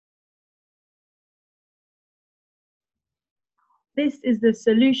This is the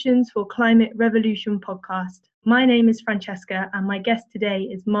Solutions for Climate Revolution podcast. My name is Francesca, and my guest today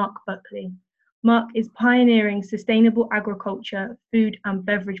is Mark Buckley. Mark is pioneering sustainable agriculture, food, and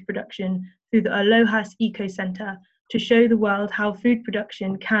beverage production through the Alohas Eco Centre to show the world how food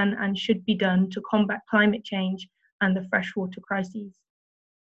production can and should be done to combat climate change and the freshwater crises.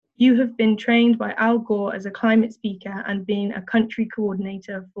 You have been trained by Al Gore as a climate speaker and been a country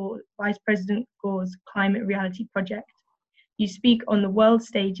coordinator for Vice President Gore's Climate Reality Project. You speak on the world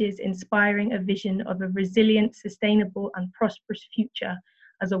stages, inspiring a vision of a resilient, sustainable, and prosperous future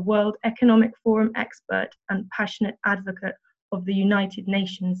as a World Economic Forum expert and passionate advocate of the United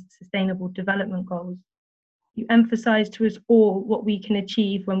Nations Sustainable Development Goals. You emphasize to us all what we can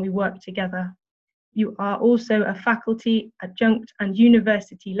achieve when we work together. You are also a faculty, adjunct, and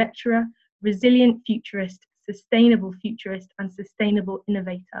university lecturer, resilient futurist, sustainable futurist, and sustainable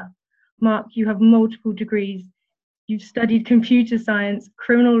innovator. Mark, you have multiple degrees. You've studied computer science,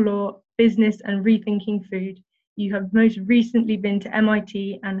 criminal law, business, and rethinking food. You have most recently been to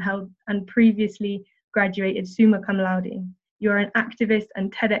MIT and previously graduated summa cum laude. You are an activist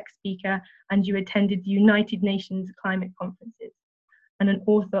and TEDx speaker, and you attended the United Nations climate conferences, and an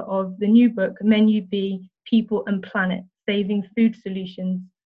author of the new book, Menu B, People and Planet, Saving Food Solutions,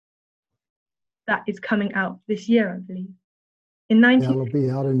 that is coming out this year, I believe. It'll be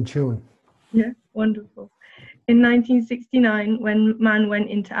out in June. Yeah, wonderful. In 1969, when man went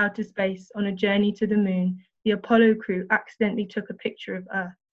into outer space on a journey to the moon, the Apollo crew accidentally took a picture of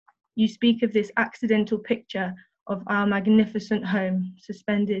Earth. You speak of this accidental picture of our magnificent home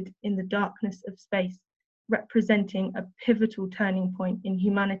suspended in the darkness of space, representing a pivotal turning point in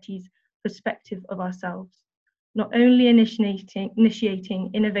humanity's perspective of ourselves, not only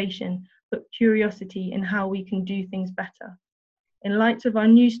initiating innovation, but curiosity in how we can do things better. In light of our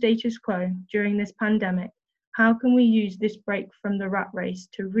new status quo during this pandemic, how can we use this break from the rat race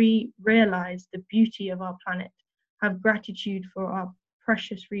to realize the beauty of our planet, have gratitude for our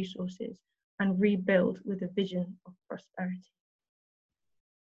precious resources, and rebuild with a vision of prosperity?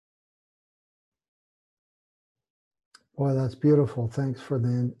 Boy, that's beautiful. Thanks for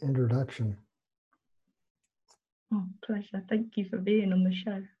the introduction. Oh, pleasure. Thank you for being on the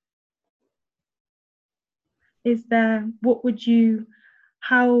show.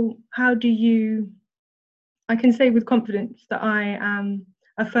 How do you, I can say with confidence that I am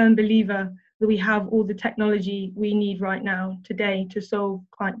a firm believer that we have all the technology we need right now today to solve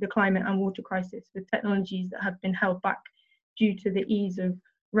the climate and water crisis, with technologies that have been held back due to the ease of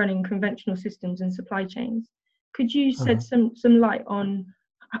running conventional systems and supply chains. Could you shed some light on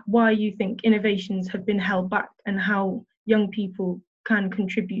why you think innovations have been held back and how young people can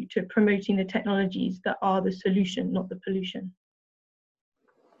contribute to promoting the technologies that are the solution, not the pollution?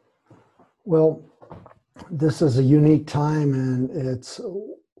 Well, this is a unique time, and it's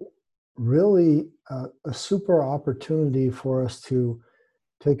really a super opportunity for us to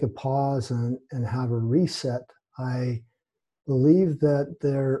take a pause and have a reset. I believe that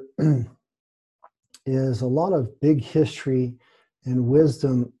there is a lot of big history and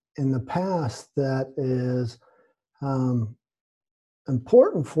wisdom in the past that is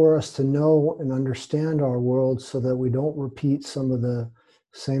important for us to know and understand our world so that we don't repeat some of the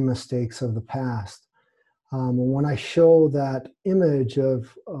same mistakes of the past. When I show that image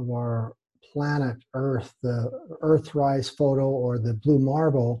of our planet Earth, the Earthrise photo or the blue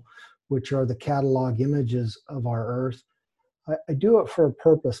marble, which are the catalog images of our Earth, I do it for a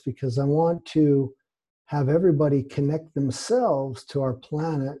purpose because I want to have everybody connect themselves to our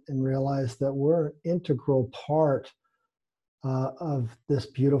planet and realize that we're an integral part of this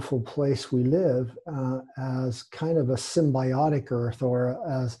beautiful place we live as kind of a symbiotic Earth, or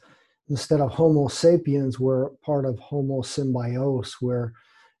as instead of Homo sapiens, we're part of Homo symbios. We're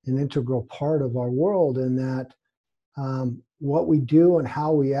an integral part of our world, in that what we do and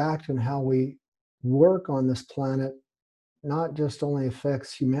how we act and how we work on this planet not just only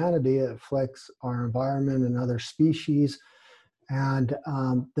affects humanity, it affects our environment and other species. And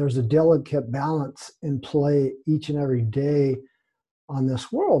there's a delicate balance in play each and every day on this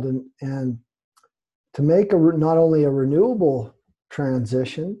world. And to make not only a renewable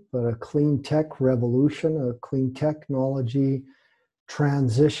transition, but a clean tech revolution, a clean technology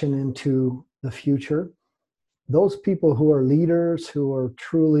transition into the future, those people who are leaders, who are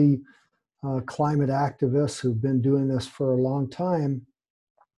truly climate activists, who've been doing this for a long time,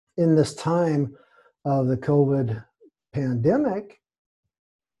 in this time of the COVID pandemic,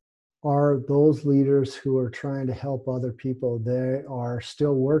 are those leaders who are trying to help other people. They are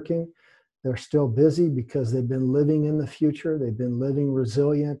still working. They're still busy because they've been living in the future. They've been living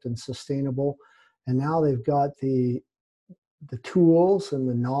resilient and sustainable. And now they've got the the tools and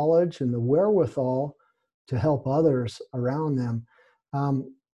the knowledge and the wherewithal to help others around them. I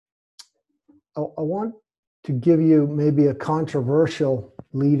want to give you maybe a controversial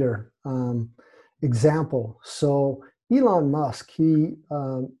leader example. So Elon Musk, he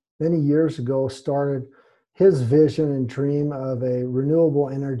many years ago started his vision and dream of a renewable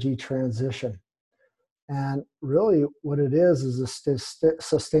energy transition. And really what it is a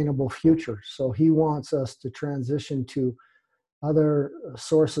sustainable future. So he wants us to transition to other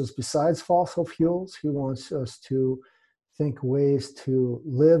sources besides fossil fuels. He wants us to think ways to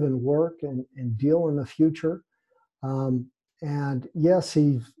live and work and deal in the future. And yes,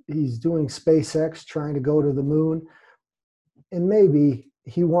 he's doing SpaceX, trying to go to the moon. And maybe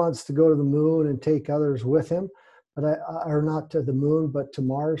he wants to go to the moon and take others with him, or not to the moon, but to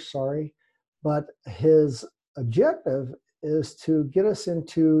Mars, sorry. But his objective is to get us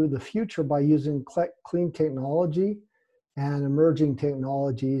into the future by using clean technology and emerging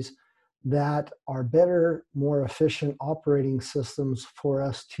technologies that are better, more efficient operating systems for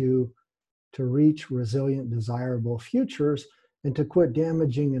us to reach resilient, desirable futures and to quit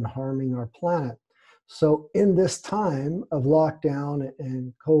damaging and harming our planet. So in this time of lockdown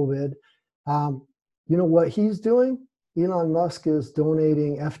and COVID, you know what he's doing? Elon Musk is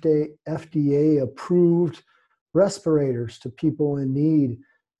donating FDA-approved respirators to people in need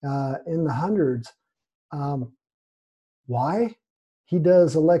in the hundreds. Why? He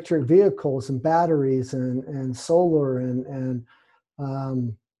does electric vehicles and batteries and solar and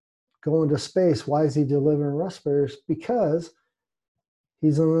going to space. Why is he delivering respirators? Because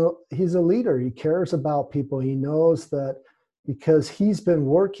he's a leader. He cares about people. He knows that because he's been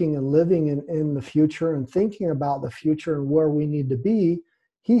working and living in the future and thinking about the future and where we need to be,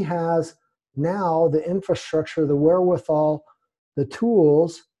 he has now the infrastructure, the wherewithal, the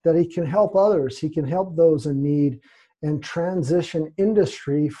tools that he can help others. He can help those in need and transition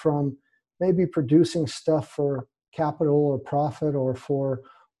industry from maybe producing stuff for capital or profit or for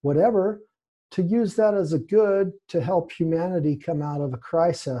whatever, to use that as a good to help humanity come out of a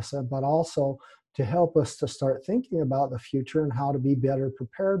crisis, but also to help us to start thinking about the future and how to be better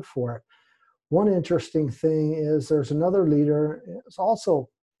prepared for it. One interesting thing is there's another leader, it's also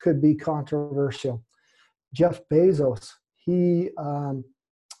could be controversial, Jeff Bezos.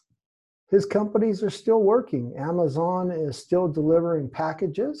 His companies are still working. Amazon is still delivering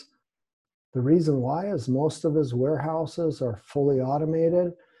packages. The reason why is most of his warehouses are fully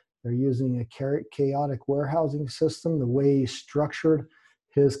automated. They're using a chaotic warehousing system. The way he structured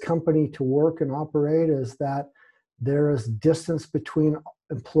his company to work and operate is that there is distance between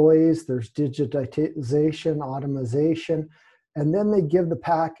employees, there's digitization, automation, and then they give the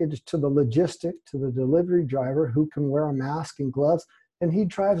package to the logistic, to the delivery driver who can wear a mask and gloves, and he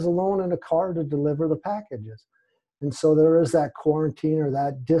drives alone in a car to deliver the packages. And so there is that quarantine or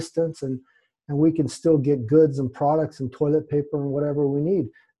that distance, and we can still get goods and products and toilet paper and whatever we need.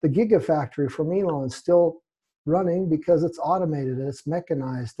 The Gigafactory from Elon is still running because it's automated, it's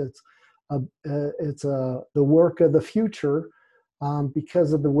mechanized, it's the work of the future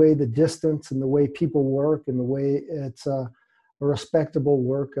because of the way the distance and the way people work and the way it's a respectable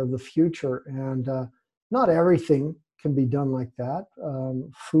work of the future. And not everything can be done like that.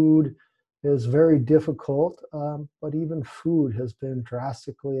 Food is very difficult, but even food has been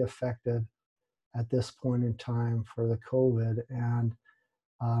drastically affected at this point in time for the COVID. And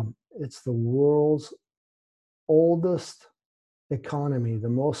it's the world's oldest economy, the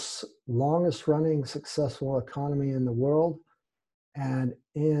most longest running successful economy in the world. And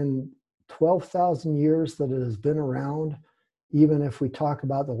in 12,000 years that it has been around, even if we talk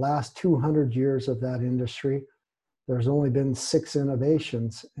about the last 200 years of that industry, there's only been 6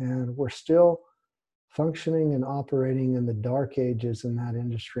 innovations, and we're still functioning and operating in the dark ages in that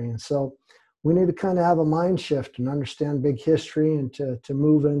industry. And so we need to kind of have a mind shift and understand big history and to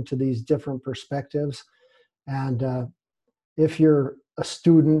move into these different perspectives. And if you're a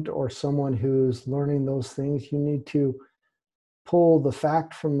student or someone who's learning those things, you need to pull the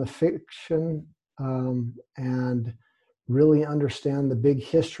fact from the fiction and really understand the big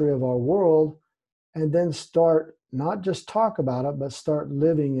history of our world, and then start not just talk about it, but start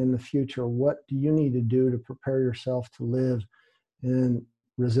living in the future. What do you need to do to prepare yourself to live in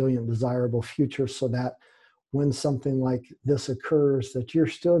resilient, desirable future so that when something like this occurs, that you're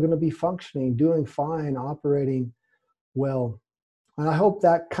still going to be functioning, doing fine, operating well. And I hope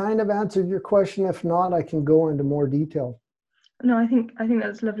that kind of answered your question. If not, I can go into more detail. No, I think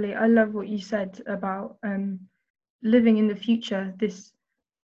that's lovely. I love what you said about living in the future. It's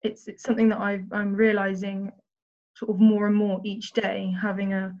something that I'm realizing sort of more and more each day,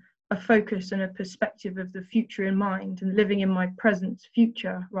 having a a focus and a perspective of the future in mind and living in my present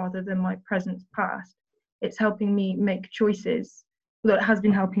future rather than my present past, it's helping me make choices. Well, it has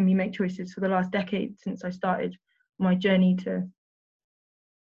been helping me make choices for the last decade since I started my journey to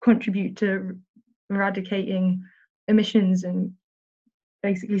contribute to eradicating emissions and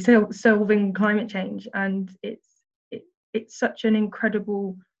basically solving climate change. And it's such an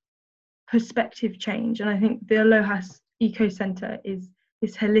incredible perspective change. And I think the Aloha Eco Centre is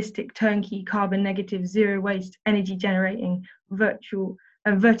this holistic, turnkey, carbon negative, zero waste, energy generating,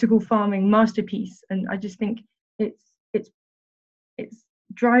 vertical farming masterpiece. And I just think it's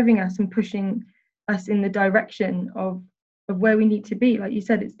driving us and pushing us in the direction of where we need to be. Like you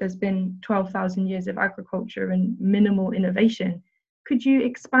said, there's been 12,000 years of agriculture and minimal innovation. Could you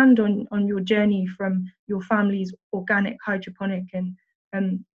expand on your journey from your family's organic, hydroponic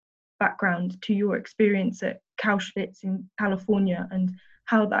and background to your experience at Kauschlitz in California and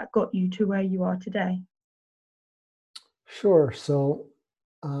how that got you to where you are today? Sure. So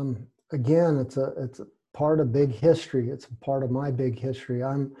again, it's a part of big history. It's a part of my big history.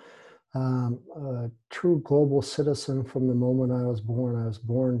 I'm a true global citizen from the moment I was born. I was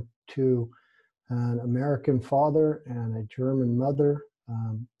born to an American father and a German mother,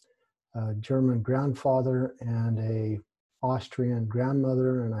 a German grandfather and a Austrian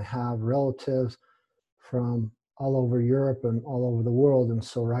grandmother, and I have relatives from all over Europe and all over the world. And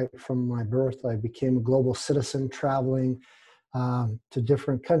so right from my birth, I became a global citizen, traveling to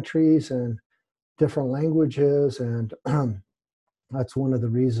different countries and different languages. And that's one of the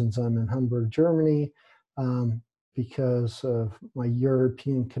reasons I'm in Hamburg, Germany, because of my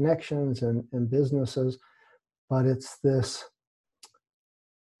European connections and businesses. But it's this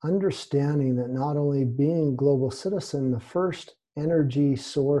understanding that not only being global citizen, the first energy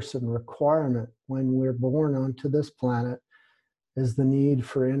source and requirement when we're born onto this planet is the need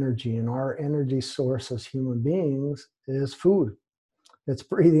for energy. And our energy source as human beings is food. It's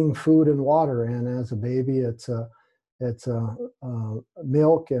breathing food and water. And as a baby, it's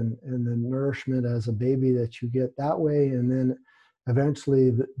milk and the nourishment as a baby that you get that way. And then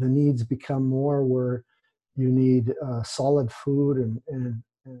eventually the needs become more where you need solid food and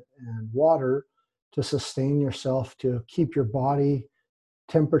water to sustain yourself, to keep your body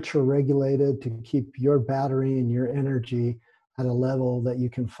temperature regulated, to keep your battery and your energy at a level that you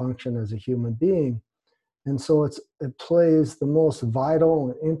can function as a human being. And so it plays the most vital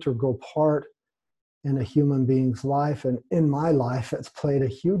and integral part in a human being's life. And in my life, it's played a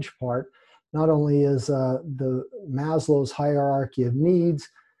huge part. Not only is the Maslow's hierarchy of needs,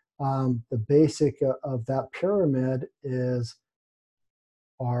 the basic of that pyramid is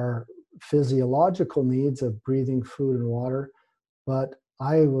our physiological needs of breathing food and water. But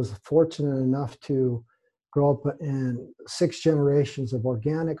I was fortunate enough to grow up in 6 generations of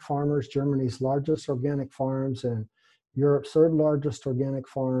organic farmers, Germany's largest organic farms and Europe's 3rd largest organic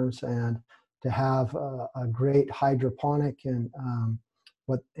farms, and to have a great hydroponic and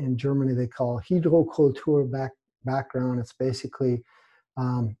what in Germany they call Hydrokultur background. It's basically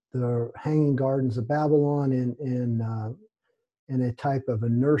the Hanging Gardens of Babylon in a type of a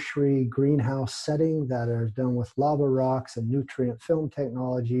nursery greenhouse setting that are done with lava rocks and nutrient film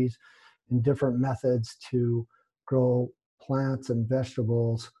technologies and different methods to grow plants and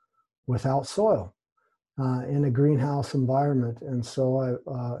vegetables without soil in a greenhouse environment. And so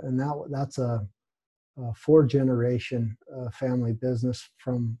that's a 4-generation family business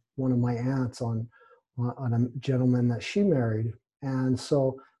from one of my aunts on a gentleman that she married. And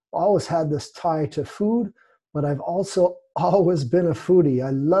so I always had this tie to food, but I've also always been a foodie.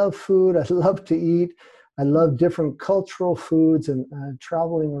 I love food. I love to eat. I love different cultural foods and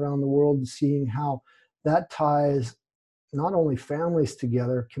traveling around the world and seeing how that ties not only families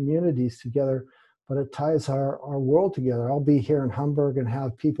together, communities together, but it ties our world together. I'll be here in Hamburg and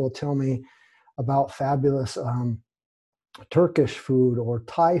have people tell me about fabulous Turkish food or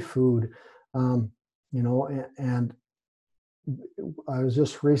Thai food, and I was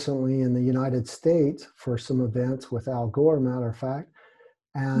just recently in the United States for some events with Al Gore, matter of fact,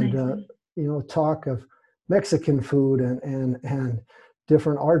 and talk of Mexican food and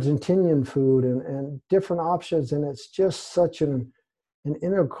different Argentinian food and different options, and it's just such an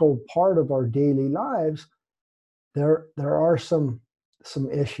integral part of our daily lives. There are some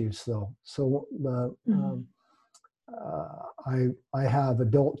issues though. So I have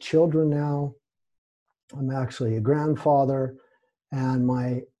adult children now. I'm actually a grandfather, and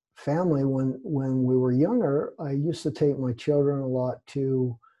my family, when we were younger, I used to take my children a lot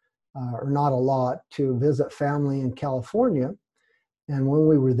to, or not a lot, to visit family in California. And when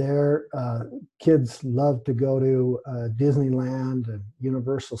we were there, kids loved to go to Disneyland and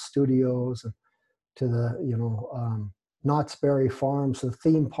Universal Studios and to the, Knott's Berry Farms, the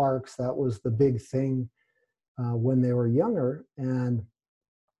theme parks. That was the big thing when they were younger. And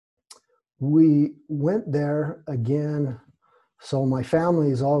we went there again. So my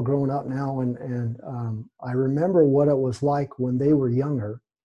family is all grown up now, and I remember what it was like when they were younger.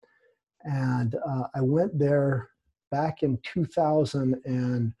 And I went there back in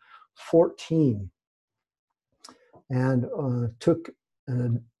 2014 and took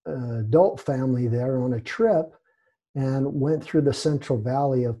an adult family there on a trip and went through the Central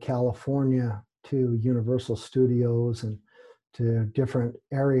Valley of California to Universal Studios and to different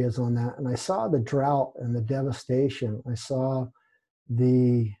areas on that. And I saw the drought and the devastation. I saw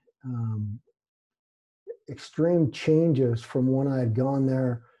the extreme changes from when I had gone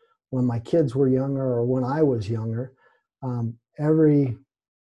there when my kids were younger or when I was younger. Every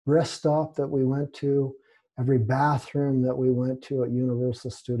rest stop that we went to, every bathroom that we went to at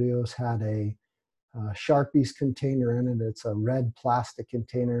Universal Studios had a Sharpies container in it. It's a red plastic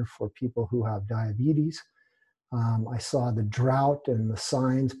container for people who have diabetes. I saw the drought and the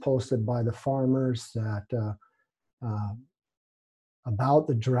signs posted by the farmers that about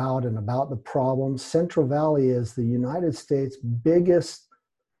the drought and about the problems. Central Valley is the United States' biggest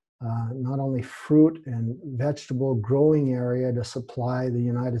not only fruit and vegetable growing area to supply the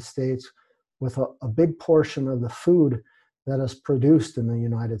United States with a big portion of the food that is produced in the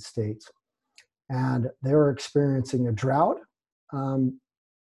United States. And they were experiencing a drought, and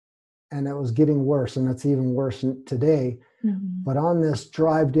it was getting worse, and it's even worse today. Mm-hmm. But on this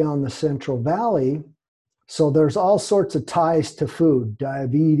drive down the Central Valley, so there's all sorts of ties to food,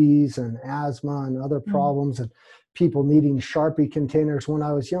 diabetes and asthma and other problems, and people needing Sharpie containers. When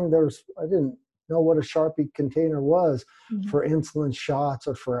I was young, I didn't know what a Sharpie container was for insulin shots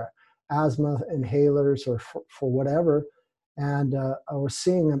or for asthma inhalers or for whatever. And I was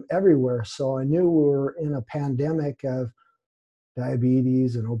seeing them everywhere. So I knew we were in a pandemic of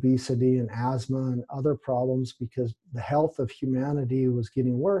diabetes and obesity and asthma and other problems because the health of humanity was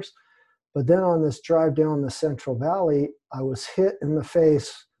getting worse. But then on this drive down the Central Valley, I was hit in the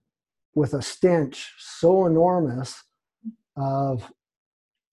face with a stench so enormous of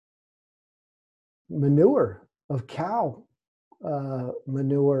manure, of cow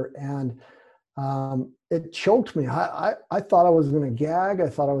manure. And it choked me. I thought I was going to gag. I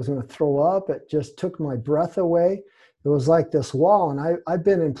thought I was going to throw up. It just took my breath away. It was like this wall. And I've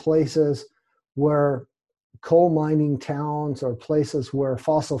been in places where coal mining towns or places where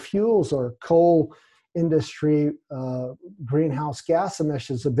fossil fuels or coal industry greenhouse gas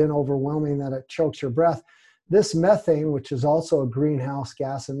emissions have been overwhelming that it chokes your breath. This methane, which is also a greenhouse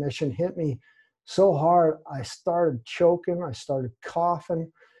gas emission, hit me so hard I started choking. I started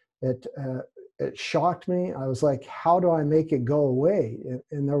coughing. It shocked me. I was like, how do I make it go away?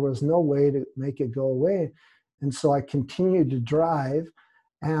 And there was no way to make it go away. And so I continued to drive,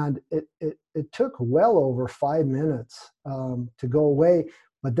 and it took well over 5 minutes to go away.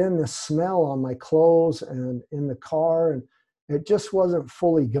 But then the smell on my clothes and in the car, and it just wasn't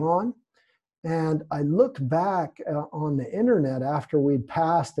fully gone. And I looked back on the internet after we'd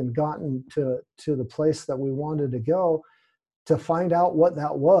passed and gotten to the place that we wanted to go to find out what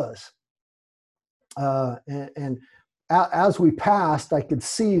that was. And as we passed, I could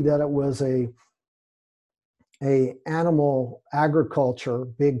see that it was a animal agriculture,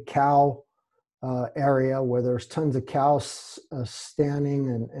 big cow area where there's tons of cows standing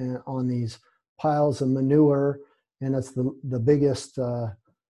and on these piles of manure, and it's the biggest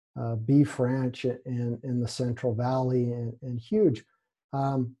beef ranch in the Central Valley and huge.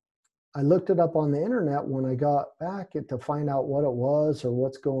 I looked it up on the internet when I got back to find out what it was or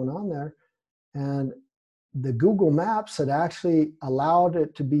what's going on there, and the Google Maps had actually allowed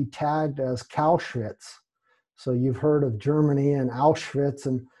it to be tagged as Auschwitz. So you've heard of Germany and Auschwitz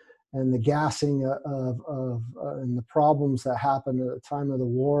and the gassing and the problems that happened at the time of the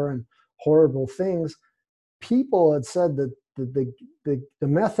war and horrible things. People had said that the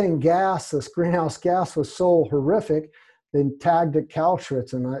methane gas, this greenhouse gas, was so horrific, they tagged it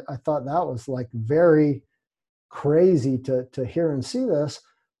Auschwitz. And I thought that was like very crazy to hear and see this.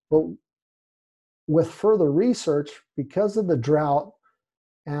 But with further research, because of the drought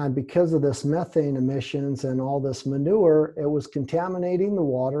and because of this methane emissions and all this manure, it was contaminating the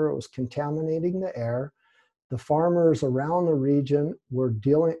water, it was contaminating the air. The farmers around the region were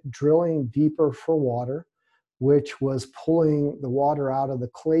drilling deeper for water, which was pulling the water out of the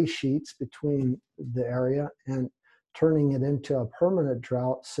clay sheets between the area and turning it into a permanent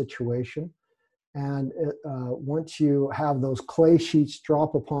drought situation. And once you have those clay sheets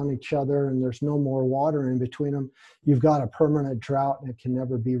drop upon each other and there's no more water in between them, you've got a permanent drought, and it can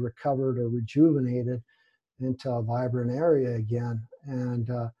never be recovered or rejuvenated into a vibrant area again. And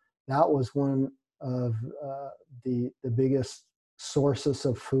that was one of the biggest sources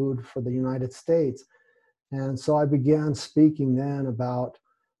of food for the United States. And so I began speaking then about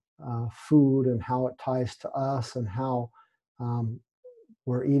food and how it ties to us, and how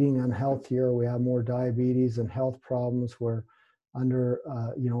we're eating unhealthier. We have more diabetes and health problems. We're under,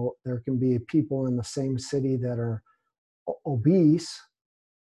 there can be people in the same city that are obese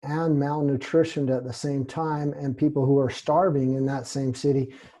and malnutritioned at the same time, and people who are starving in that same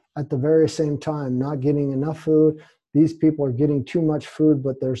city at the very same time, not getting enough food. These people are getting too much food,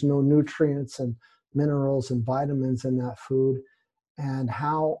 but there's no nutrients and minerals and vitamins in that food, and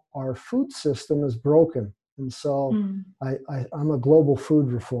how our food system is broken. And so I'm a global food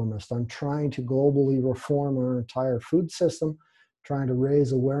reformist. I'm trying to globally reform our entire food system, trying to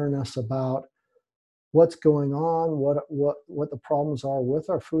raise awareness about what's going on, what the problems are with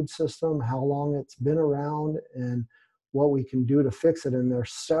our food system, how long it's been around, and what we can do to fix it. And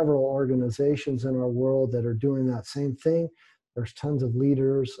there's several organizations in our world that are doing that same thing. There's tons of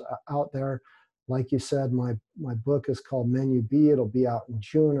leaders out there. Like you said, my book is called Menu B. It'll be out in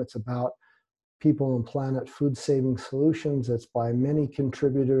June. It's about people and planet food saving solutions. It's by many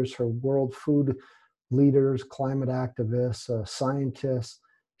contributors from world food leaders, climate activists, scientists,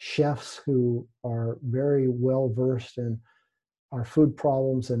 chefs who are very well versed in our food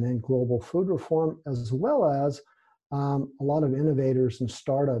problems and in global food reform, as well as a lot of innovators and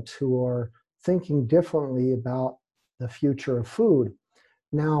startups who are thinking differently about the future of food.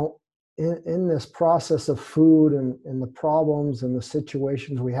 Now, in this process of food and the problems and the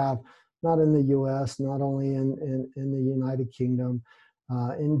situations we have, not in the US, not only in the United Kingdom,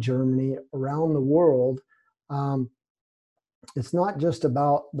 in Germany, around the world, it's not just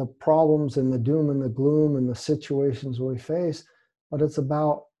about the problems and the doom and the gloom and the situations we face, but it's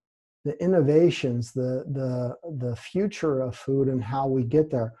about the innovations, the future of food and how we get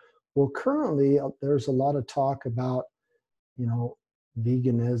there. Well, currently there's a lot of talk about,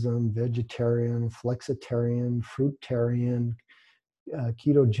 veganism, vegetarian, flexitarian, fruitarian,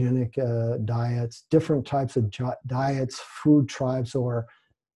 ketogenic diets, different types of diets, food tribes, or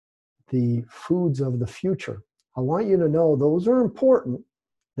the foods of the future. I want you to know those are important.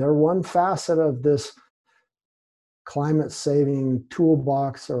 They're one facet of this climate saving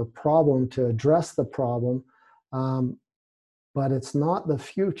toolbox or problem to address the problem. But it's not the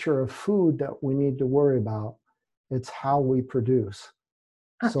future of food that we need to worry about. It's how we produce.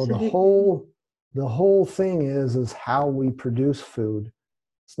 Absolutely. So the whole thing is how we produce food.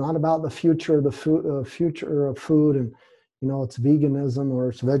 It's not about the future of the future of food, and it's veganism or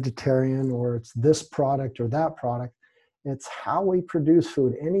it's vegetarian or it's this product or that product. It's how we produce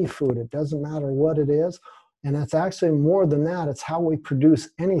food, any food. It doesn't matter what it is. And it's actually more than that. It's how we produce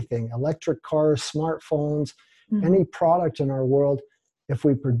anything, electric cars, smartphones, any product in our world. If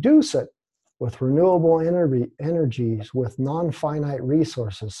we produce it with renewable energies, with non-finite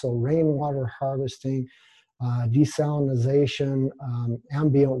resources, so rainwater harvesting, desalination,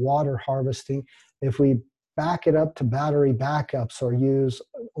 ambient water harvesting, if we back it up to battery backups or use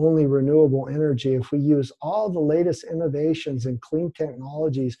only renewable energy, if we use all the latest innovations in clean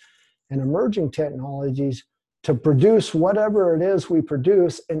technologies and emerging technologies to produce whatever it is we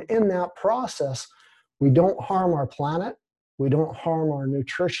produce, and in that process, we don't harm our planet, we don't harm our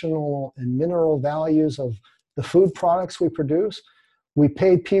nutritional and mineral values of the food products we produce, we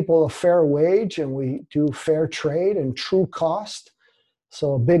pay people a fair wage, and we do fair trade and true cost.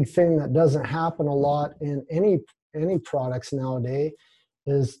 So a big thing that doesn't happen a lot in any products nowadays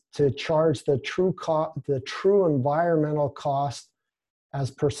is to charge the true environmental cost as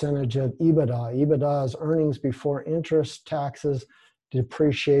percentage of EBITDA. EBITDA is earnings before interest, taxes,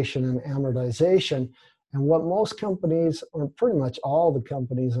 depreciation, and amortization. And what most companies, or pretty much all the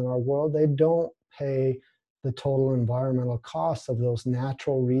companies in our world, they don't pay the total environmental cost of those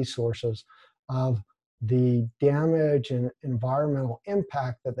natural resources, of the damage and environmental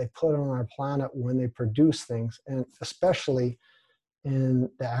impact that they put on our planet when they produce things, and especially in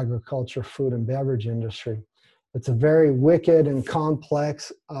the agriculture, food, and beverage industry. It's a very wicked and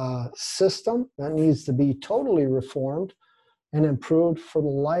complex system that needs to be totally reformed and improved for the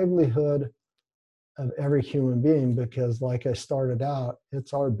livelihood of every human being, because like I started out,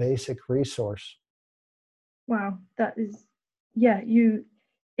 it's our basic resource. Wow, that is,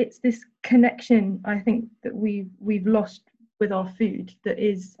 it's this connection, I think, that we've lost with our food that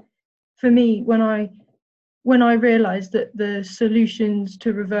is, for me, when I when I realized that the solutions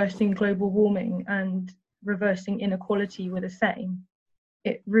to reversing global warming and reversing inequality were the same,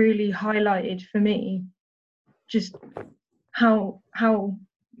 it really highlighted for me just how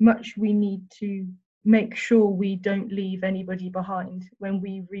much we need to make sure we don't leave anybody behind when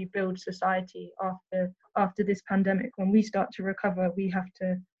we rebuild society after this pandemic. When we start to recover, we have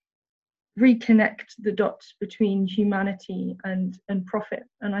to reconnect the dots between humanity and profit.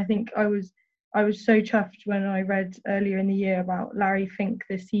 And I think I was so chuffed when I read earlier in the year about Larry Fink,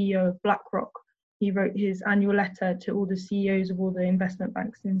 the CEO of BlackRock. He wrote his annual letter to all the CEOs of all the investment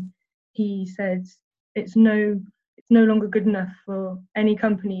banks, and he said it's no longer good enough for any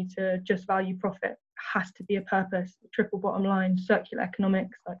company to just value profit. It has to be a purpose, triple bottom line, circular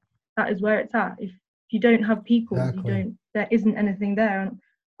economics. Like, that is where it's at. If you don't have people, Exactly. there isn't anything there. And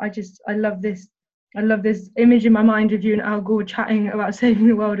I love this image in my mind of you and Al Gore chatting about saving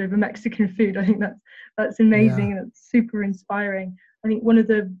the world over Mexican food. I think that's amazing, Yeah. and it's super inspiring. I think one of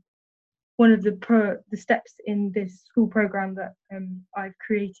the steps in this school program that I've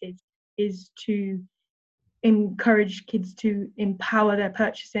created is to encourage kids to empower their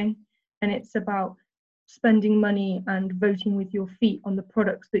purchasing, and it's about spending money and voting with your feet on the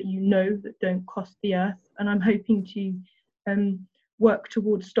products that you know that don't cost the earth. And I'm hoping to work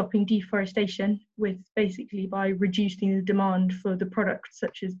towards stopping deforestation with basically by reducing the demand for the products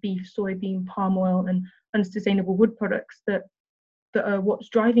such as beef, soybean, palm oil, and unsustainable wood products that are what's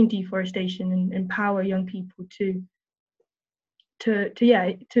driving deforestation, and empower young people to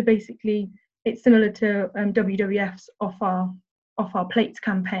basically, it's similar to WWF's off our plates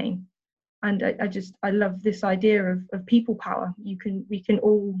campaign. And I love this idea of people power. We can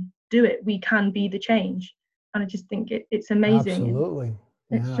all do it. We can be the change. And I just think it's amazing. Absolutely.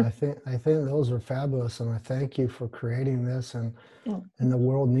 And it's Yeah, just, I think those are fabulous, and I thank you for creating this, and oh, the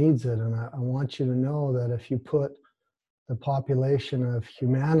world needs it. And I want you to know that if you put the population of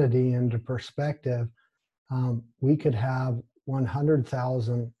humanity into perspective, we could have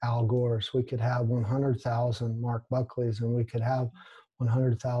 100,000 Al Gores, we could have 100,000 Mark Buckleys, and we could have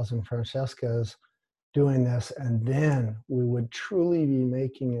 100,000 Francescas doing this, and then we would truly be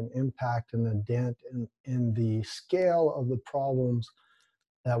making an impact and a dent in the scale of the problems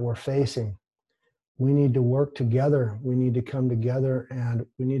that we're facing. We need to work together. We need to come together, and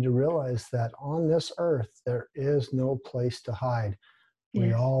we need to realize that on this earth, there is no place to hide. We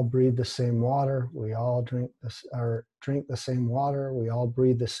yes. all breathe the same water. We all drink the same water. We all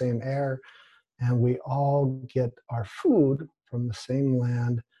breathe the same air, and we all get our food from the same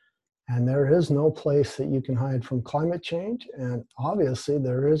land. And there is no place that you can hide from climate change. And obviously,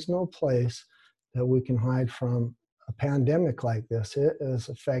 there is no place that we can hide from a pandemic like this. It is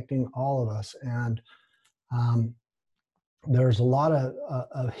affecting all of us. And there's a lot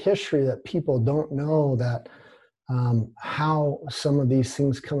of history that people don't know, that how some of these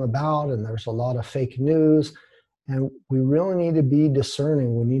things come about. And there's a lot of fake news. And we really need to be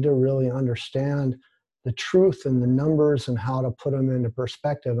discerning. We need to really understand the truth and the numbers and how to put them into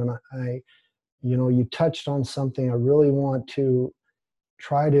perspective. And you touched on something. I really want to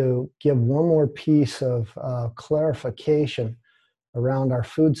try to give one more piece of clarification around our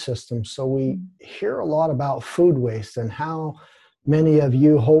food system. So we hear a lot about food waste, and how many of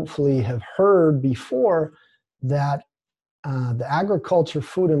you hopefully have heard before that the agriculture,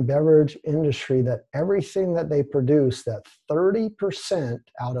 food, and beverage industry, that everything that they produce, that 30%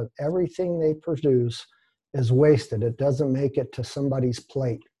 out of everything they produce is wasted. It doesn't make it to somebody's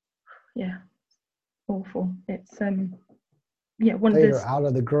plate. Yeah, awful. It's one of Later out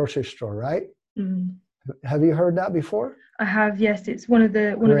of the grocery store, right? Have you heard that before? I have, yes. It's one of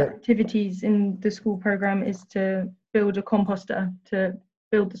the activities in the school program is to build a composter, to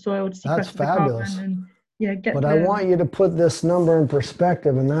build the soil, to sequester the carbon, and But I want you to put this number in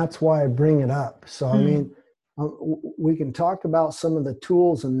perspective, and that's why I bring it up. So I mean, we can talk about some of the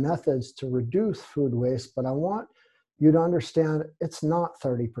tools and methods to reduce food waste, but I want you to understand it's not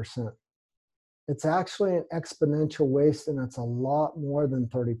 30%. It's actually an exponential waste, and it's a lot more than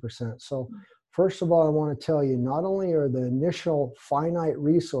 30%. So first of all, I want to tell you, not only are the initial finite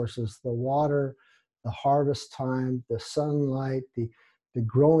resources, the water, the harvest time, the sunlight, the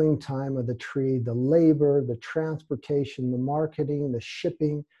growing time of the tree, the labor, the transportation, the marketing, the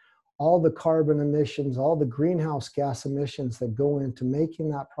shipping, all the carbon emissions, all the greenhouse gas emissions that go into making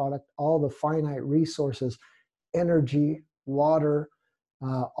that product, all the finite resources, energy, water,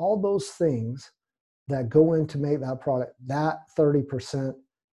 all those things that go in to make that product, that 30%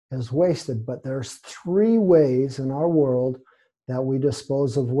 is wasted. But there's 3 ways in our world that we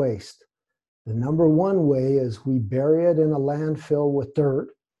dispose of waste. The number 1 way is we bury it in a landfill with dirt.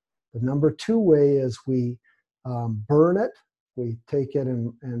 The number 2 way is we burn it. We take it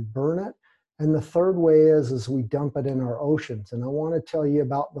and burn it. And the third way is we dump it in our oceans. And I want to tell you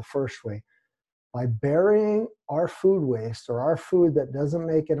about the first way. By burying our food waste, or our food that doesn't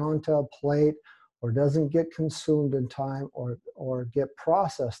make it onto a plate or doesn't get consumed in time or get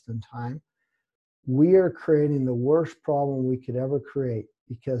processed in time, we are creating the worst problem we could ever create.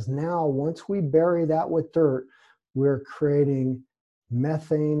 Because now, once we bury that with dirt, we're creating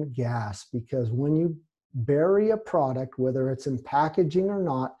methane gas. Because when you bury a product, whether it's in packaging or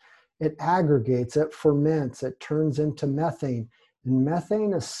not, it aggregates, it ferments, it turns into methane. And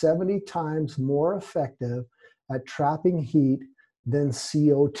methane is 70 times more effective at trapping heat than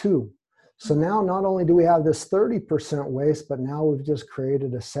CO2. So now not only do we have this 30% waste, but now we've just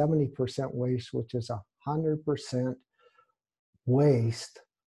created a 70% waste, which is 100% waste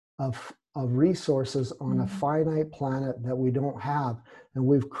of resources on a finite planet that we don't have. And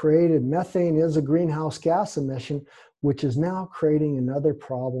we've created, methane is a greenhouse gas emission, which is now creating another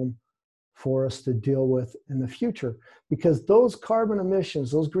problem for us to deal with in the future. Because those carbon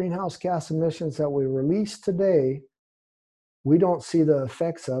emissions, those greenhouse gas emissions that we release today, we don't see the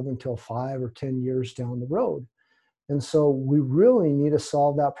effects of until 5 or 10 years down the road. And so we really need to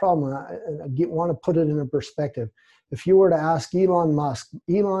solve that problem. And I want to put it in a perspective. If you were to ask Elon Musk,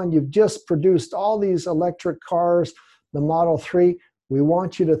 Elon, you've just produced all these electric cars, the Model 3, we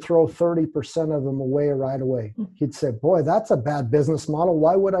want you to throw 30% of them away right away. He'd say, boy, that's a bad business model.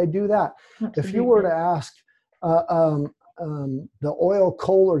 Why would I do that? Absolutely. If you were to ask the oil,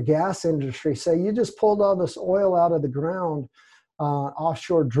 coal, or gas industry, say you just pulled all this oil out of the ground,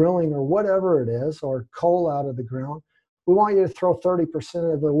 offshore drilling or whatever it is, or coal out of the ground, we want you to throw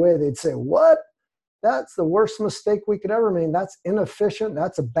 30% of it away. They'd say, what? That's the worst mistake we could ever make. That's inefficient.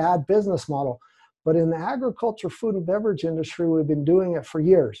 That's a bad business model. But in the agriculture, food, and beverage industry, we've been doing it for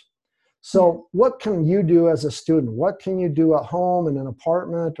years. So what can you do as a student? What can you do at home in an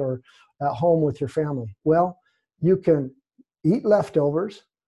apartment or at home with your family? Well, you can eat leftovers.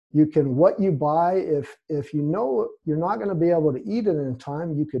 You can, what you buy, if you know you're not going to be able to eat it in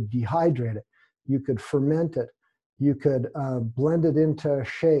time, you could dehydrate it. You could ferment it. You could blend it into a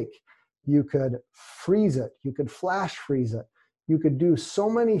shake. You could freeze it. You could flash freeze it. You could do so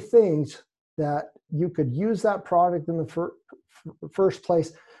many things that you could use that product in the first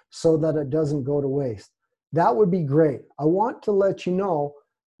place so that it doesn't go to waste. That would be great. I want to let you know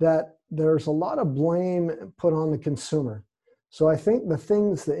that there's a lot of blame put on the consumer. So I think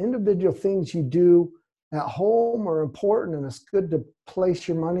the individual things you do at home are important, and it's good to place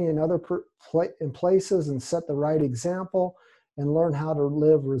your money in other places and set the right example and learn how to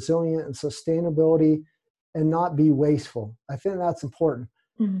live resilient and sustainability and not be wasteful. I think that's important.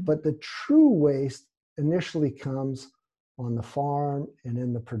 But the true waste initially comes on the farm and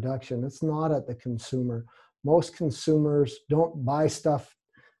in the production. It's not at the consumer. Most consumers don't buy stuff,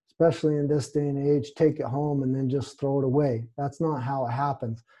 especially in this day and age, take it home and then just throw it away. That's not how it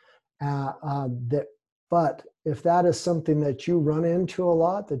happens. But if that is something that you run into a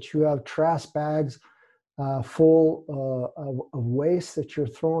lot, that you have trash bags full of waste that you're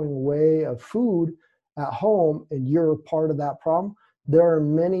throwing away, of food at home, and you're part of that problem, there are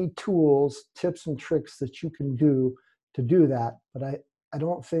many tools, tips, and tricks that you can do to do that. But I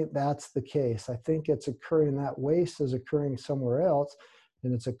don't think that's the case. I think it's occurring, that waste is occurring somewhere else,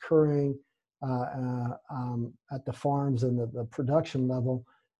 and it's occurring at the farms and the production level.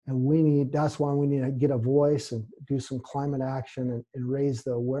 And that's why we need to get a voice and do some climate action and raise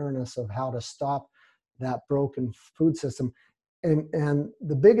the awareness of how to stop that broken food system. And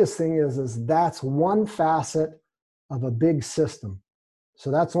the biggest thing is that's one facet of a big system. So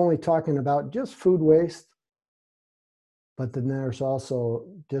that's only talking about just food waste, but then there's also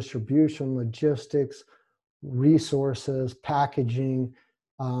distribution, logistics, resources, packaging,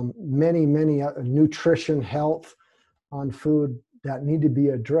 many nutrition, health on food that need to be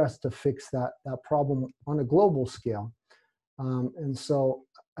addressed to fix that problem on a global scale. And so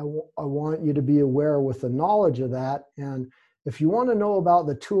I want you to be aware with the knowledge of that. And if you want to know about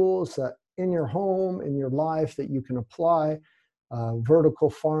the tools that in your home, in your life that you can apply, vertical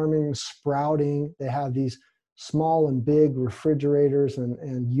farming, sprouting, they have these small and big refrigerators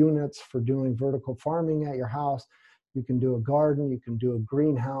and units for doing vertical farming at your house. You can do a garden, you can do a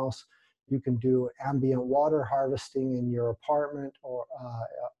greenhouse, you can do ambient water harvesting in your apartment or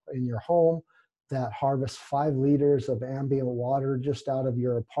in your home that harvests 5 liters of ambient water just out of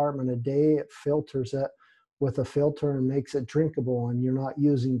your apartment a day. It filters it with a filter and makes it drinkable, and you're not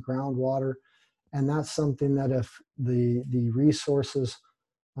using groundwater. And that's something that if the resources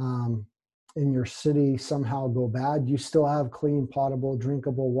in your city somehow go bad, you still have clean, potable,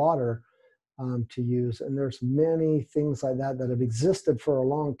 drinkable water to use. And there's many things like that that have existed for a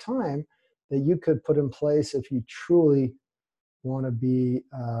long time that you could put in place if you truly want to be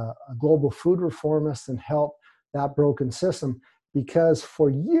a global food reformist and help that broken system. Because for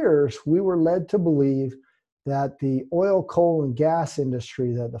years, we were led to believe that the oil, coal, and gas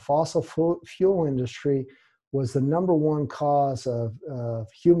industry, that the fossil fuel industry was the number one cause of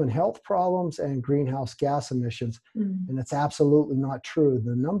human health problems and greenhouse gas emissions. And it's absolutely not true.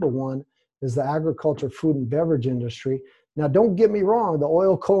 The number one is the agriculture, food, and beverage industry. Now, don't get me wrong, the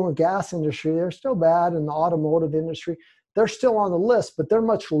oil, coal, and gas industry, they're still bad, and the automotive industry, they're still on the list, but they're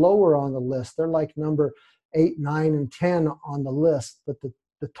much lower on the list. They're like number 8, 9, and 10 on the list. But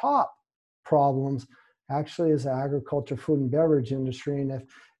the top problems actually is the agriculture, food, and beverage industry. And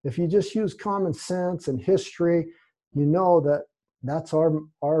if you just use common sense and history, you know that that's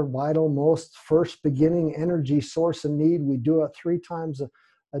our vital, most first beginning energy source of need. We do it 3 times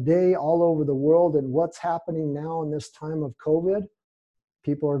a day all over the world. And what's happening now in this time of COVID?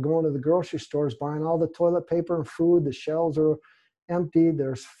 People are going to the grocery stores, buying all the toilet paper and food. The shelves are empty.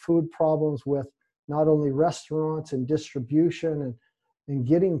 There's food problems with not only restaurants and distribution and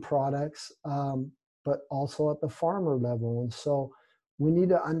getting products, but also at the farmer level. And so we need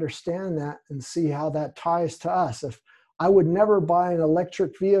to understand that and see how that ties to us. If I would never buy an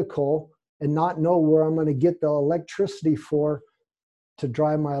electric vehicle and not know where I'm going to get the electricity to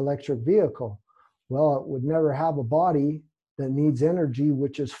drive my electric vehicle, well, it would never have a body that needs energy,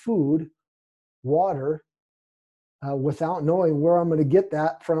 which is food, water, without knowing where I'm going to get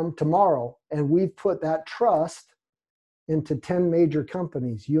that from tomorrow. And we've put that trust into 10 major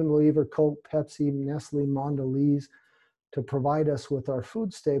companies, Unilever, Coke, Pepsi, Nestle, Mondelez, to provide us with our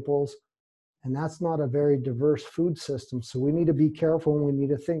food staples. And that's not a very diverse food system. So we need to be careful, and we need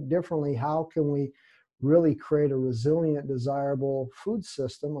to think differently. How can we really create a resilient, desirable food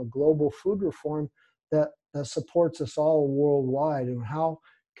system, a global food reform that supports us all worldwide? And how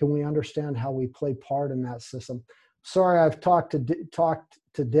can we understand how we play part in that system? Sorry, I've talked to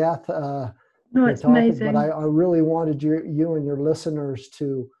death. No, it's amazing. But I really wanted you and your listeners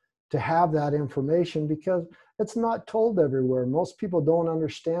to have that information, because it's not told everywhere. Most people don't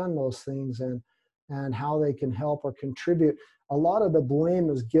understand those things and how they can help or contribute. A lot of the blame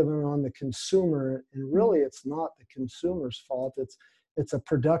is given on the consumer, and really it's not the consumer's fault. It's a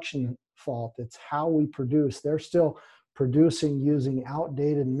production fault. It's how we produce. They're still producing using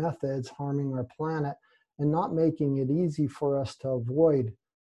outdated methods, harming our planet, and not making it easy for us to avoid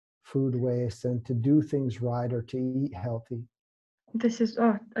food waste and to do things right or to eat healthy. I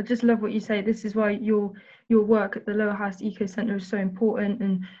just love what you say. This is why your work at the Lower House Eco Centre is so important,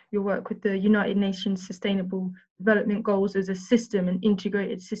 and your work with the United Nations Sustainable Development Goals as a system, an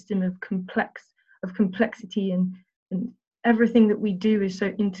integrated system of complexity, and everything that we do is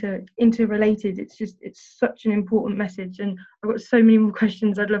so interrelated. It's such an important message, and I've got so many more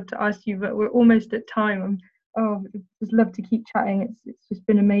questions I'd love to ask you, but we're almost at time. I'd just love to keep chatting. It's just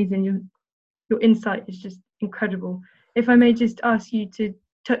been amazing. Your insight is just incredible. If I may just ask you to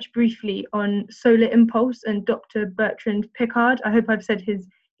touch briefly on Solar Impulse and Dr. Bertrand Piccard. I hope I've said his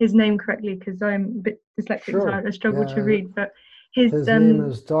name correctly, because I'm a bit dyslexic, sure. So I struggle to read. But his name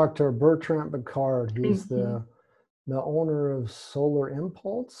is Dr. Bertrand Piccard. He's the owner of Solar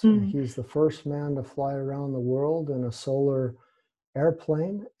Impulse. And he's the first man to fly around the world in a solar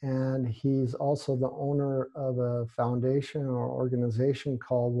airplane. And he's also the owner of a foundation or organization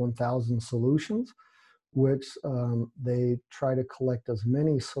called 1000 Solutions, which they try to collect as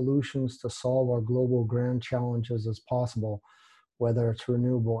many solutions to solve our global grand challenges as possible, whether it's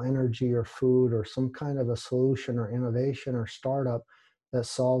renewable energy or food or some kind of a solution or innovation or startup that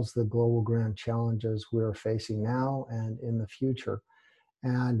solves the global grand challenges we're facing now and in the future.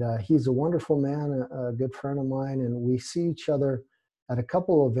 And he's a wonderful man, a good friend of mine, and we see each other at a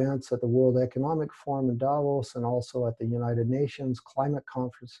couple of events at the World Economic Forum in Davos, and also at the United Nations climate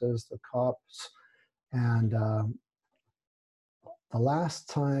conferences, the COPs. And the last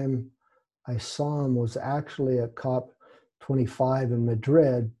time I saw him was actually at COP25 in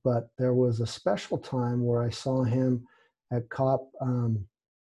Madrid, but there was a special time where I saw him at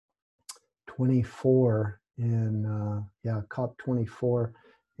COP24 COP24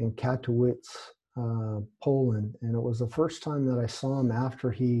 in Katowice, Poland. And it was the first time that I saw him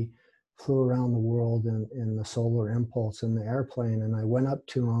after he flew around the world in the Solar Impulse in the airplane. And I went up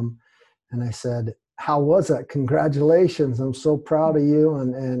to him and I said, "How was it? Congratulations. I'm so proud of you.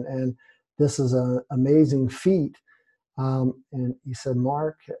 And this is an amazing feat." And he said,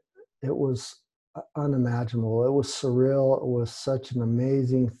 "Mark, it was unimaginable. It was surreal. It was such an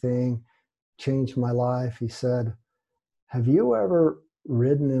amazing thing. Changed my life." He said, "Have you ever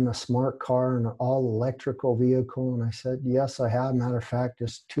ridden in a smart car, an all electrical vehicle? And I said, yes, I have. Matter of fact,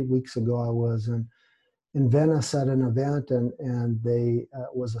 just 2 weeks ago, I was in Venice at an event, and they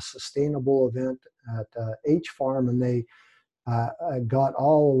was a sustainable event at H Farm, and they got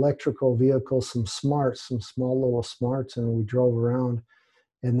all electrical vehicles, some smarts, some small little smarts, and we drove around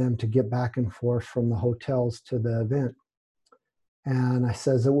in them to get back and forth from the hotels to the event. And I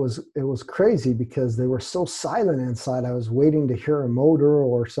says it was crazy because they were so silent inside. I was waiting to hear a motor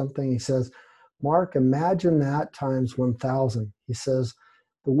or something. He says, Mark, imagine that times 1,000. He says,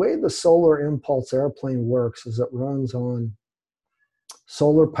 the way the Solar Impulse airplane works is it runs on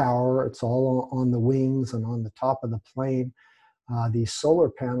solar power. It's all on the wings and on the top of the plane, these solar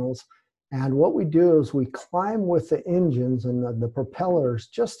panels. And what we do is we climb with the engines and the propellers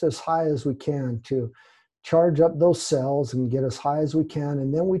just as high as we can to charge up those cells and get as high as we can.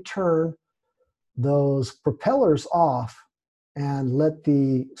 And then we turn those propellers off and let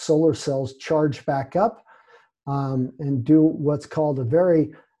the solar cells charge back up, and do what's called a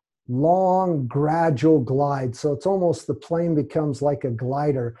very long, gradual glide. So it's almost the plane becomes like a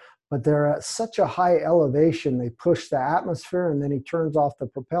glider, but they're at such a high elevation, they push the atmosphere, and then he turns off the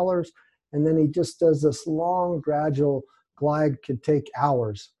propellers, and then he just does this long, gradual glide. Could take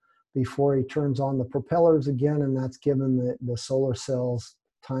hours before he turns on the propellers again, and that's given the solar cells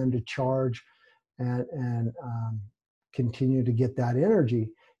time to charge and continue to get that energy.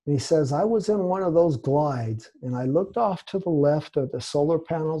 And he says, I was in one of those glides, and I looked off to the left at the solar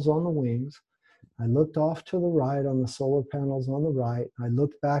panels on the wings. I looked off to the right on the solar panels on the right. I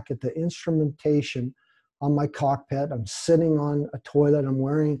looked back at the instrumentation on my cockpit. I'm sitting on a toilet. I'm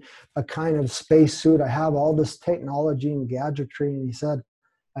wearing a kind of spacesuit. I have all this technology and gadgetry. And he said,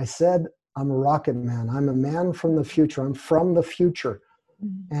 I said, I'm a rocket man. I'm a man from the future. I'm from the future.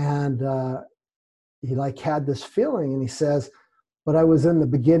 Mm-hmm. And he like had this feeling, and he says, but I was in the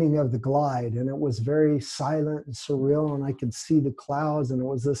beginning of the glide, and it was very silent and surreal, and I could see the clouds, and it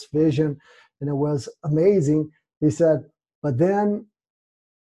was this vision, and it was amazing. He said, but then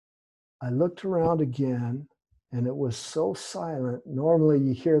I looked around again, and it was so silent. Normally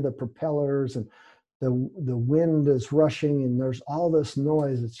you hear the propellers and the wind is rushing, and there's all this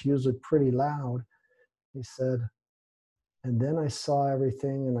noise. It's usually pretty loud. He said, and then I saw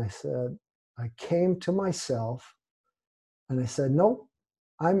everything, and I said, I came to myself, and I said, nope,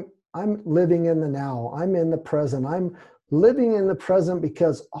 I'm living in the now. I'm in the present. I'm living in the present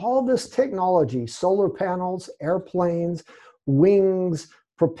because all this technology, solar panels, airplanes, wings,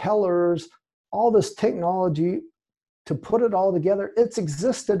 propellers, all this technology, to put it all together, it's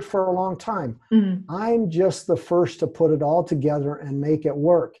existed for a long time. Mm-hmm. I'm just the first to put it all together and make it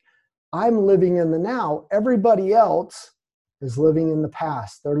work. I'm living in the now. Everybody else is living in the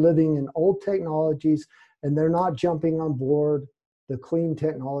past. They're living in old technologies, and they're not jumping on board the clean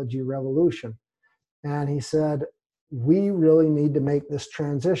technology revolution. And he said, we really need to make this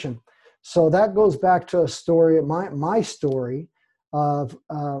transition. So that goes back to a story, my story of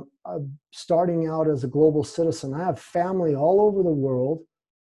starting out as a global citizen. I have family all over the world,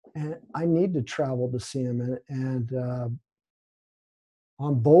 and I need to travel to see them. And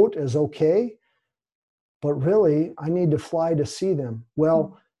on boat is okay, but really I need to fly to see them.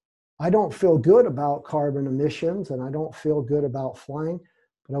 Well, I don't feel good about carbon emissions, and I don't feel good about flying,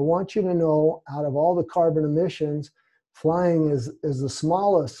 but I want you to know, out of all the carbon emissions, flying is the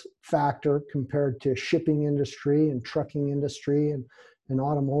smallest factor compared to shipping industry and trucking industry and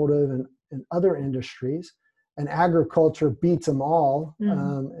automotive and other industries. And agriculture beats them all,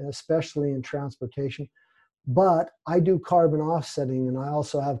 especially in transportation. But I do carbon offsetting, and I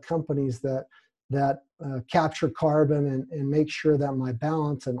also have companies that capture carbon and make sure that my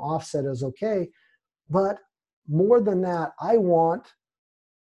balance and offset is okay. But more than that, I want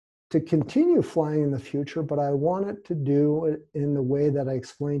to continue flying in the future, but I want it to do it in the way that I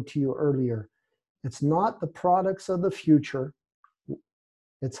explained to you earlier. It's not the products of the future,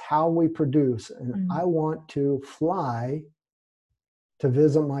 it's how we produce. And I want to fly to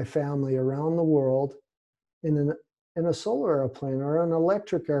visit my family around the world in a solar airplane or an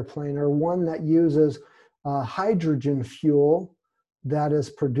electric airplane, or one that uses hydrogen fuel that is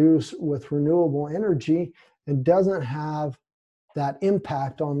produced with renewable energy and doesn't have that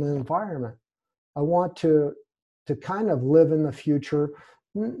impact on the environment. I want to kind of live in the future,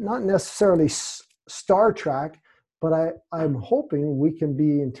 not necessarily Star Trek, but I'm hoping we can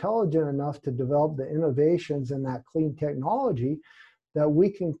be intelligent enough to develop the innovations in that clean technology that we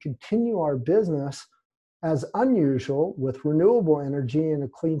can continue our business as unusual with renewable energy and a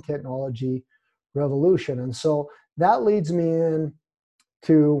clean technology revolution. And so that leads me in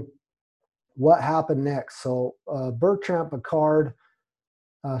to what happened next. So Bertrand Piccard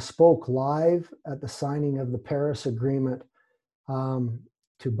spoke live at the signing of the Paris Agreement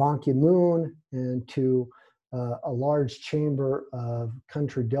to Ban Ki-moon and to a large chamber of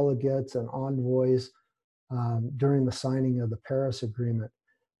country delegates and envoys during the signing of the Paris Agreement.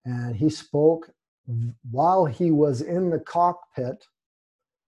 And he spoke while he was in the cockpit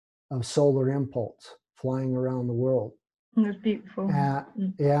of Solar Impulse, flying around the world. It was beautiful. Yeah,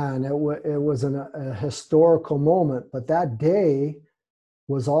 and it was a historical moment. But that day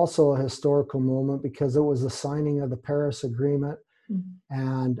was also a historical moment because it was the signing of the Paris Agreement.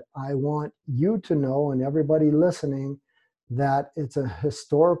 And I want you to know, and everybody listening, that it's a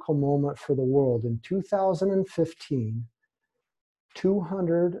historical moment for the world. In 2015,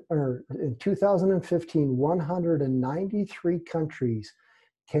 193 countries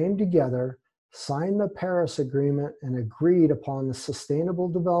came together, signed the Paris Agreement, and agreed upon the Sustainable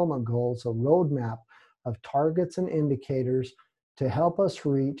Development Goals, a roadmap of targets and indicators to help us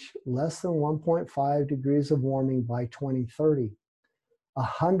reach less than 1.5 degrees of warming by 2030.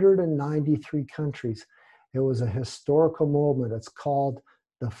 193 countries. It was a historical moment. It's called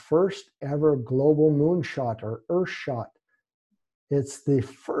the first ever global moonshot or Earthshot. It's the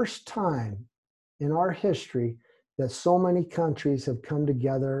first time in our history that so many countries have come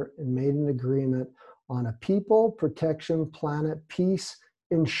together and made an agreement on a people, protection, planet, peace,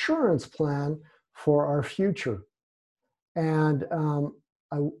 insurance plan for our future. And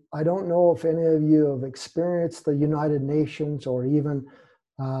I don't know if any of you have experienced the United Nations or even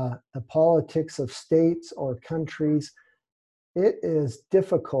the politics of states or countries. It is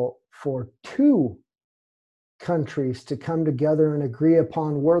difficult for two countries to come together and agree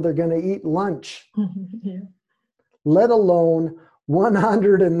upon where they're going to eat lunch, let alone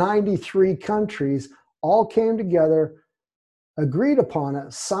 193 countries all came together, agreed upon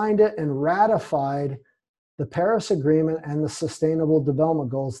it, signed it, and ratified the Paris Agreement and the Sustainable Development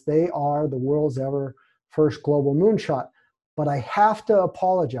Goals. They are the world's ever first global moonshot. But I have to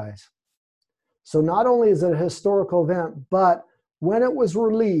apologize. So not only is it a historical event, but when it was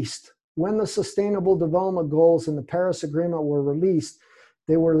released, when the Sustainable Development Goals and the Paris Agreement were released,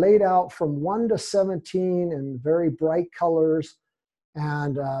 they were laid out from 1 to 17 in very bright colors.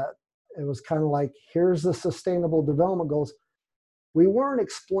 And it was kind of like, here's the Sustainable Development Goals. We weren't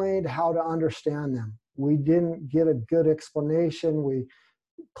explained how to understand them. We didn't get a good explanation.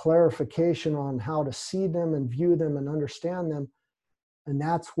 Clarification on how to see them and view them and understand them. And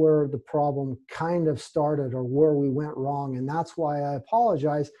that's where the problem kind of started, or where we went wrong. And that's why I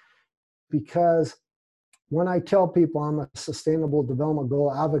apologize, because when I tell people I'm a Sustainable Development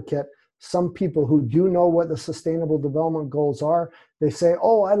Goal advocate, some people who do know what the Sustainable Development Goals are, they say,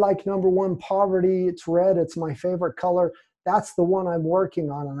 oh, I like number 1, poverty. It's red. It's my favorite color. That's the one I'm working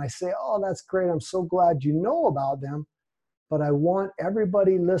on. And I say, oh, that's great. I'm so glad you know about them. But I want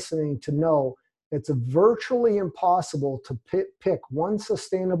everybody listening to know it's virtually impossible to pick one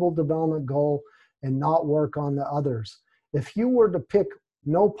sustainable development goal and not work on the others. If you were to pick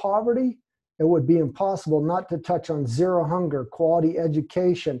no poverty, it would be impossible not to touch on zero hunger, quality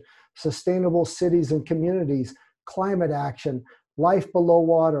education, sustainable cities and communities, climate action, life below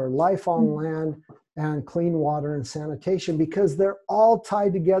water, life on land, and clean water and sanitation, because they're all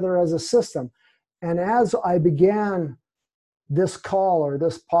tied together as a system. And as I began this call or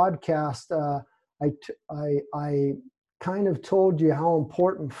this podcast, I kind of told you how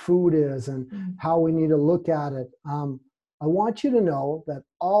important food is and how we need to look at it. I want you to know that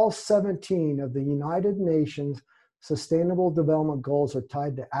all 17 of the United Nations Sustainable Development Goals are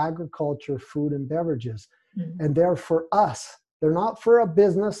tied to agriculture, food, and beverages. And they're for us. They're not for a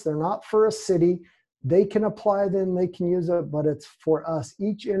business. They're not for a city. They can apply them, they can use it, but it's for us,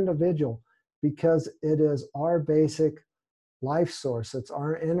 each individual, because it is our basic life source. It's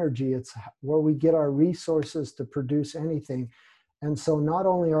our energy. It's where we get our resources to produce anything. And so not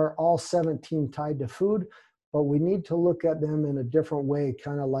only are all 17 tied to food, but we need to look at them in a different way,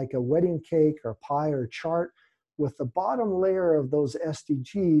 kind of like a wedding cake or pie or chart, with the bottom layer of those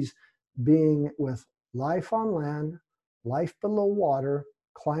SDGs being with life on land, life below water,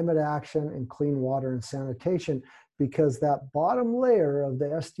 climate action, and clean water and sanitation, because that bottom layer of the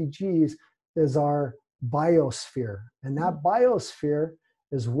SDGs is our biosphere. And that biosphere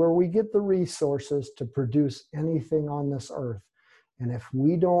is where we get the resources to produce anything on this earth. And if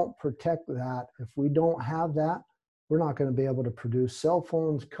we don't protect that, if we don't have that, we're not going to be able to produce cell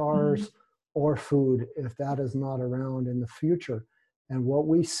phones, cars, or food if that is not around in the future. And what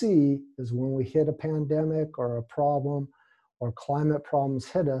we see is when we hit a pandemic or a problem or climate problems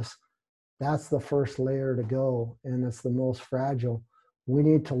hit us, that's the first layer to go, and it's the most fragile. We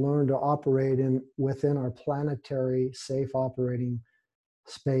need to learn to operate within our planetary safe operating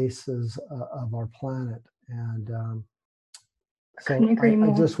spaces of our planet. And I couldn't agree I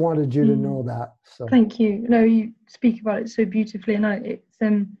more. just wanted you to know that. So thank you. No, you speak about it so beautifully,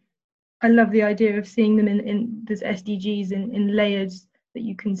 and I love the idea of seeing them in this SDGs in layers that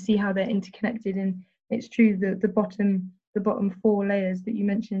you can see how they're interconnected. And it's true that the bottom four layers that you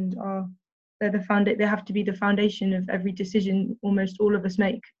mentioned they have to be the foundation of every decision almost all of us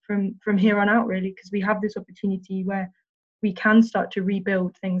make from here on out, really, because we have this opportunity where we can start to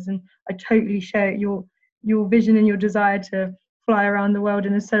rebuild things. And I totally share your vision and your desire to fly around the world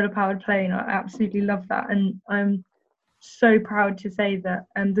in a solar powered plane. I absolutely love that, and I'm so proud to say that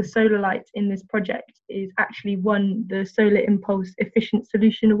the solar light in this project is actually won the Solar Impulse Efficient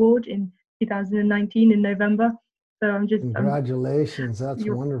Solution Award in 2019 in November. So congratulations, that's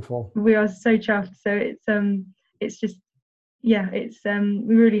wonderful. We are so chuffed. So it's just, yeah,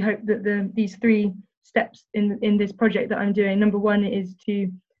 we really hope that these three steps in this project that I'm doing. Number one is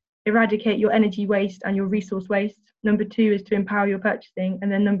to eradicate your energy waste and your resource waste. Number two is to empower your purchasing.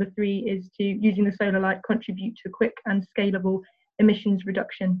 And then number three is to, using the solar light, contribute to quick and scalable emissions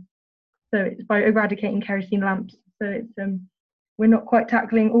reduction. So it's by eradicating kerosene lamps. So it's we're not quite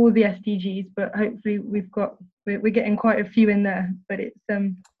tackling all the SDGs, but hopefully we're getting quite a few in there. But it's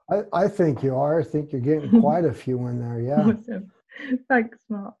I think you are. I think you're getting quite a few in there. Yeah. Awesome. Thanks,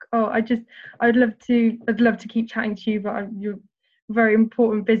 Mark. Oh, I'd love to keep chatting to you, but you're a very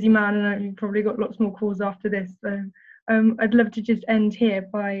important, busy man, and you've probably got lots more calls after this. So I'd love to just end here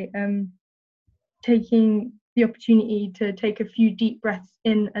by taking the opportunity to take a few deep breaths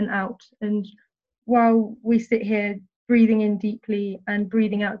in and out. And while we sit here breathing in deeply and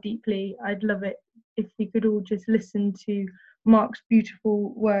breathing out deeply, I'd love it if we could all just listen to Mark's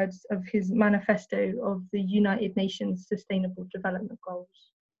beautiful words of his manifesto of the United Nations Sustainable Development Goals.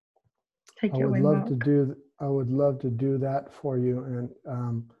 Take it away, Mark. I would love to do that for you.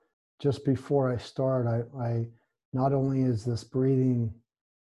 And just before I start, I not only is this breathing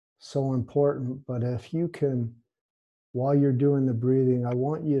so important, but if you can, while you're doing the breathing, I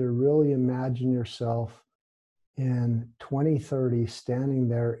want you to really imagine yourself in 2030 standing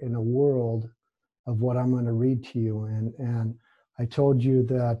there in a world of what I'm going to read to you. And I told you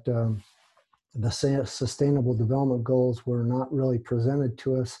that the Sustainable Development Goals were not really presented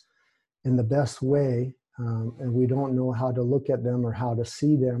to us in the best way, and we don't know how to look at them or how to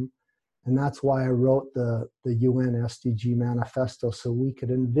see them. And that's why I wrote the UN SDG manifesto, so we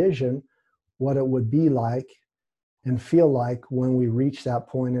could envision what it would be like and feel like when we reach that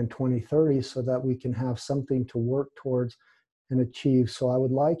point in 2030, so that we can have something to work towards and achieve. So I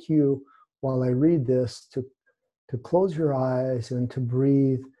would like you, while I read this, to close your eyes and to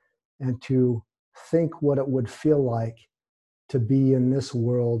breathe and to think what it would feel like to be in this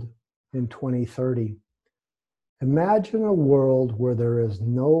world in 2030. Imagine a world where there is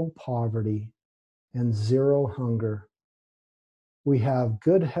no poverty and zero hunger. We have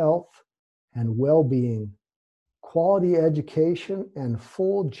good health and well-being, quality education, and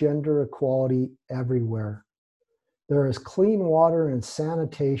full gender equality everywhere. There is clean water and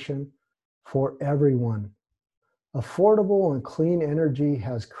sanitation for everyone. Affordable and clean energy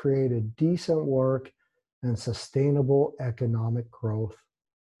has created decent work and sustainable economic growth.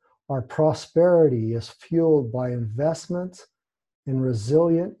 Our prosperity is fueled by investments in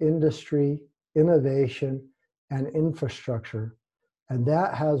resilient industry, innovation, and infrastructure, and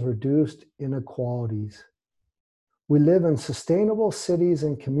that has reduced inequalities. We live in sustainable cities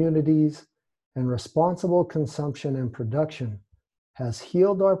and communities, and responsible consumption and production has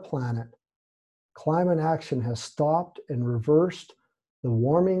healed our planet. Climate action has stopped and reversed the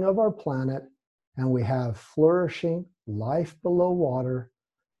warming of our planet, and we have flourishing life below water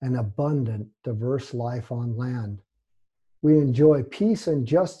and abundant, diverse life on land. We enjoy peace and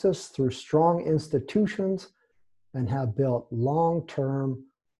justice through strong institutions and have built long-term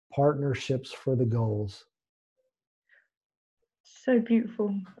partnerships for the goals. So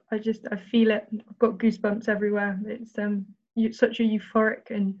beautiful. I feel it. I've got goosebumps everywhere. It's such a euphoric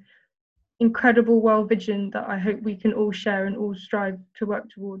and incredible world vision that I hope we can all share and all strive to work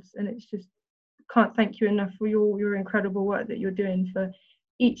towards. And it's just, can't thank you enough for your incredible work that you're doing for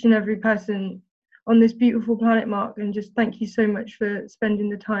each and every person on this beautiful planet, Mark. And just thank you so much for spending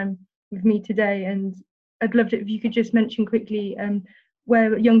the time with me today. And I'd love it if you could just mention quickly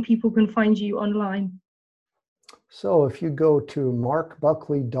where young people can find you online. So if you go to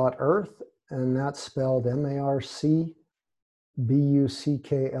markbuckley.earth, and that's spelled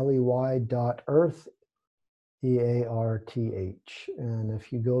MarkBuckley.earth, EARTH. And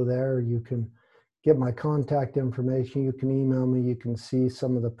if you go there, you can get my contact information. You can email me. You can see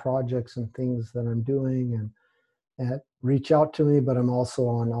some of the projects and things that I'm doing. And reach out to me, but I'm also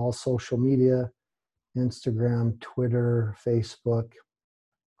on all social media, Instagram, Twitter, Facebook,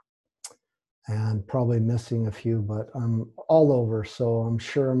 and probably missing a few, but I'm all over. So I'm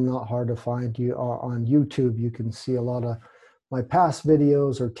sure I'm not hard to find. You are on YouTube. You can see a lot of my past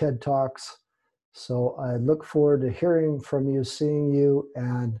videos or TED Talks. So I look forward to hearing from you, seeing you,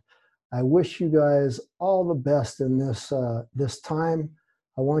 and I wish you guys all the best in this time.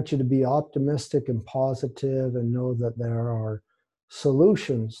 I want you to be optimistic and positive and know that there are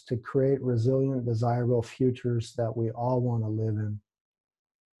solutions to create resilient, desirable futures that we all want to live in.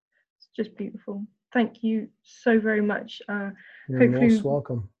 It's just beautiful. Thank you so very much. You're most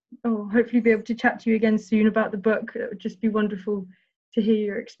welcome. Hopefully be able to chat to you again soon about the book. It would just be wonderful to hear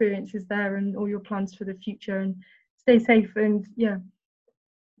your experiences there and all your plans for the future, and stay safe, and yeah,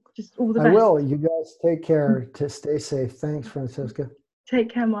 just all the best. I will. You guys take care. To stay safe. Thanks, Francesca. Take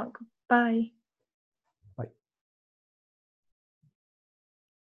care, Mark. Bye.